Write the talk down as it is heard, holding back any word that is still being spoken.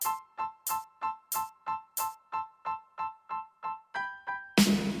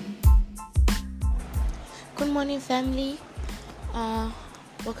morning, family. Uh,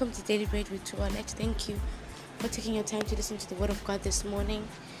 Welcome to Daily Bread with Tualet. Thank you for taking your time to listen to the Word of God this morning.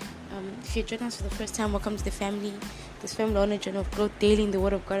 If you're joining us for the first time, welcome to the family. This family on a journey of growth daily in the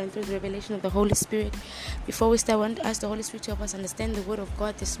Word of God and through the revelation of the Holy Spirit. Before we start, I want to ask the Holy Spirit to help us understand the Word of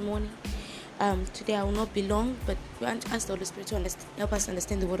God this morning. Today I will not be long, but we want to ask the Holy Spirit to help us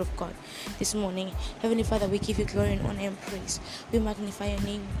understand the Word of God this morning. Heavenly Father, we give you glory and honor and praise. We magnify your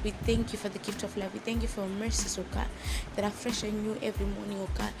name. We thank you for the gift of life. We thank you for your mercies, oh God, that are fresh and new every morning, oh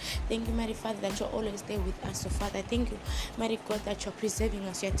God. Thank you, mighty Father, that you're always there with us, oh Father. Thank you, mighty God, that you're preserving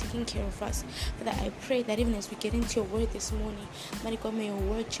us, you're taking care of us. Father, I pray that even as we get into your word this morning, mighty God, may your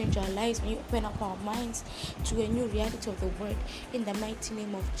word change our lives. May you open up our minds to a new reality of the word. In the mighty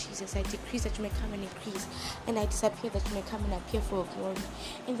name of Jesus, I decrease that you may come and increase, and I disappear that you may come and appear for your glory.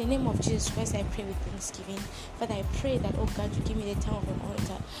 In the name of Jesus Christ, I pray with thanksgiving. Father, I pray that, oh God, you give me the tongue of an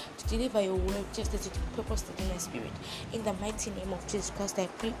orator to deliver your word just as you purposed it in my spirit. In the mighty name of Jesus Christ, I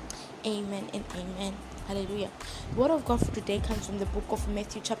pray. Amen and amen. Hallelujah. The word of God for today comes from the book of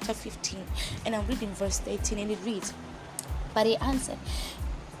Matthew chapter 15, and I'm reading verse 13, and it reads, "But he answered,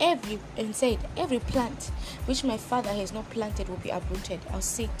 every plant which my Father has not planted will be uprooted." I'll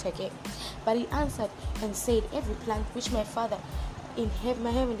say it again. But he answered and said, "Every plant which my Father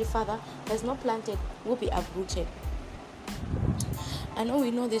my heavenly Father has not planted will be uprooted." I know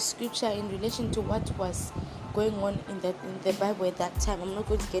we know this scripture in relation to what was going on in the Bible at that time. I'm not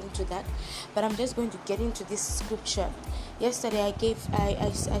going to get into that, but I'm just going to get into this scripture. Yesterday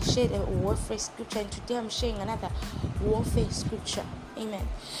I shared a warfare scripture, and today I'm sharing another warfare scripture. Amen.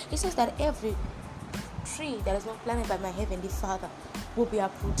 It says that every tree that is not planted by my heavenly Father will be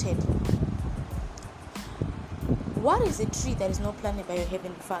uprooted. What is a tree that is not planted by your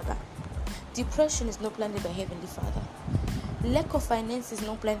heavenly Father? Depression is not planted by heavenly Father. Lack of finance is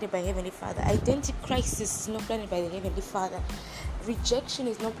not planted by heavenly Father. Identity crisis is not planted by the heavenly Father. Rejection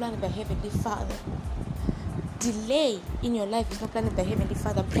is not planted by heavenly Father. Delay in your life is not planted by heavenly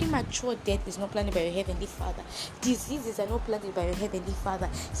Father. Premature death is not planted by your heavenly Father. Diseases are not planted by your heavenly Father.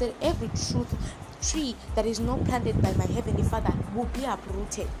 So every tree that is not planted by my heavenly Father will be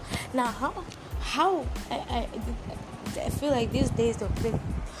uprooted. Now, how I feel like these days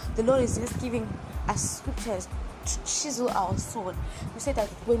the Lord is just giving us scriptures to chisel our sword. We say that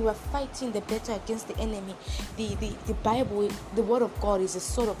when we are fighting the battle against the enemy, the Bible, the word of God, is the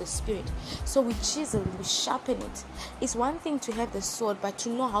sword of the Spirit. So we chisel, we sharpen it. It's one thing to have the sword, but to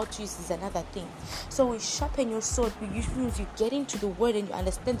know how to use it is another thing. So we sharpen your sword. You get into the word and you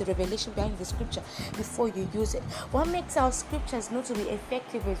understand the revelation behind the scripture before you use it. What makes our scriptures not to be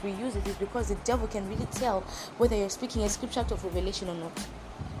effective as we use it is because the devil can really tell whether you're speaking a scripture out of revelation or not.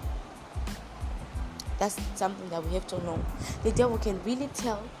 That's something that we have to know. The devil can really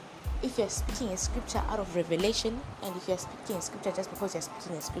tell if you're speaking a scripture out of revelation and if you're speaking a scripture just because you're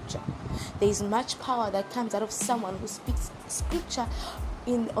speaking a scripture. There is much power that comes out of someone who speaks scripture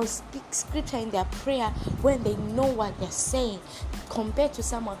speaks scripture in their prayer when they know what they're saying, compared to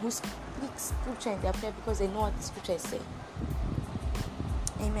someone who speaks scripture in their prayer because they know what the scripture is saying.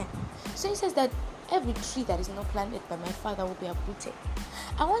 Amen. So he says that every tree that is not planted by my Father will be uprooted.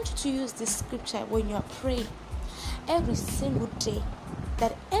 I want you to use this scripture when you are praying every single day,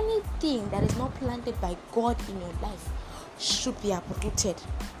 that anything that is not planted by God in your life should be uprooted.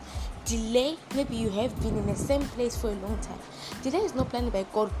 Delay, maybe you have been in the same place for a long time. Delay is not planted by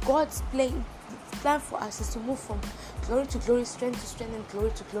God. God's plan for us is to move from glory to glory, strength to strength, and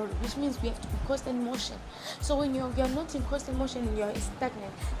glory to glory, which means we have to be constant motion. So when you're not in constant motion and you're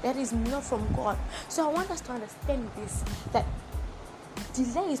stagnant, that is not from God. So I want us to understand this, that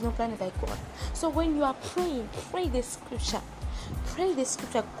delay is not planted by God. So when you are praying, pray the scripture.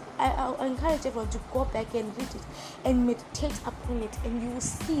 I encourage everyone to go back and read it and meditate upon it, and you will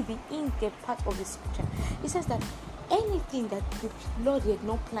see the in-depth part of the scripture. It says that anything that the Lord had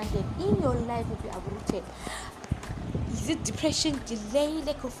not planted in your life will be uprooted. Is it depression, delay,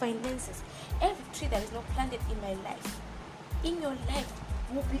 lack of finances? Every tree that is not planted in my life, in your life,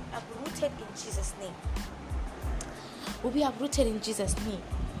 will be uprooted in Jesus' name. Will be uprooted in Jesus' name.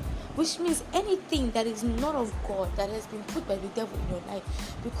 Which means anything that is not of God, that has been put by the devil in your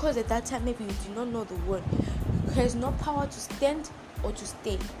life, because at that time maybe you do not know the word, has no power to stand or to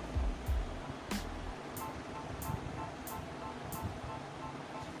stay.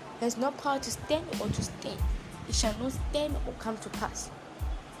 There's no power to stand or to stay. It shall not stand or come to pass.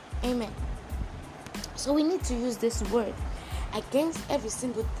 Amen. So we need to use this word against every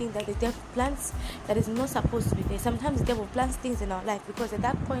single thing that the devil plants that is not supposed to be there. Sometimes the devil plants things in our life because at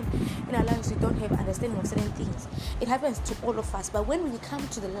that point in our lives we don't have understanding of certain things. It happens to all of us. But when we come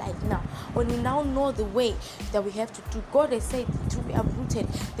to the light now, when we now know the way that we have to do, God has said to be uprooted,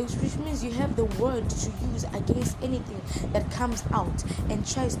 which means you have the word to use against anything that comes out and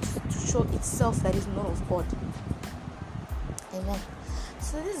tries to show itself that is not of God. Amen.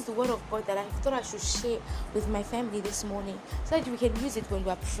 So this is the word of God that I thought I should share with my family this morning, so that we can use it when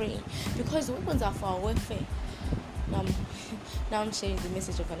we are praying. Because the weapons are for our warfare. Now I'm sharing the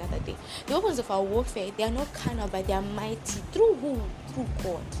message of another day. The weapons of our warfare, they are not carnal, but they are mighty. Through who? Through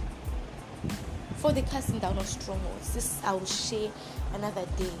God. For the casting down of strongholds. This I will share another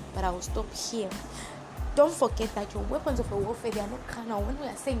day, but I will stop here. Don't forget that your weapons of warfare, they are not carnal. When we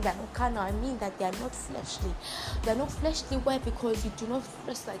are saying they are not carnal, I mean that they are not fleshly. They are not fleshly. Why? Because you do not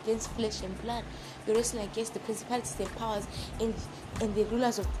wrestle against flesh and blood. You're wrestling against the principalities and powers and the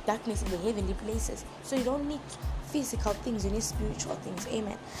rulers of darkness in the heavenly places. So you don't need physical things, you need spiritual things.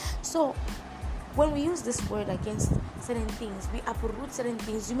 Amen. So when we use this word against certain things, we uproot certain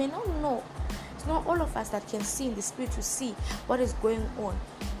things. You may not know. It's not all of us that can see in the spirit to see what is going on.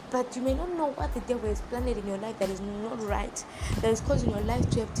 But you may not know what the devil has planted in your life that is not right, that is causing your life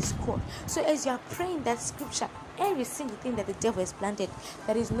to have discord. So as you are praying that scripture, every single thing that the devil has planted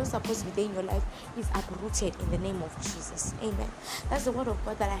that is not supposed to be there in your life is uprooted in the name of Jesus. Amen. That's the word of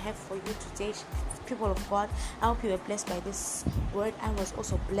God that I have for you today, people of God. I hope you were blessed by this word. I was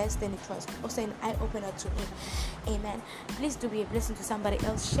also blessed, and it was also an eye-opener to me. Amen. Please do be a blessing to somebody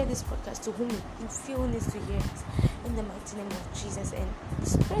else. Share this podcast to whom you feel needs to hear it in the mighty name of Jesus, and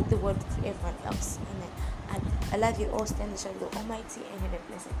spread the word to everyone else. Amen. And I love you all. Stand in the shadow of the Almighty, and have a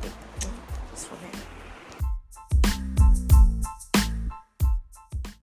blessed day. Just for me.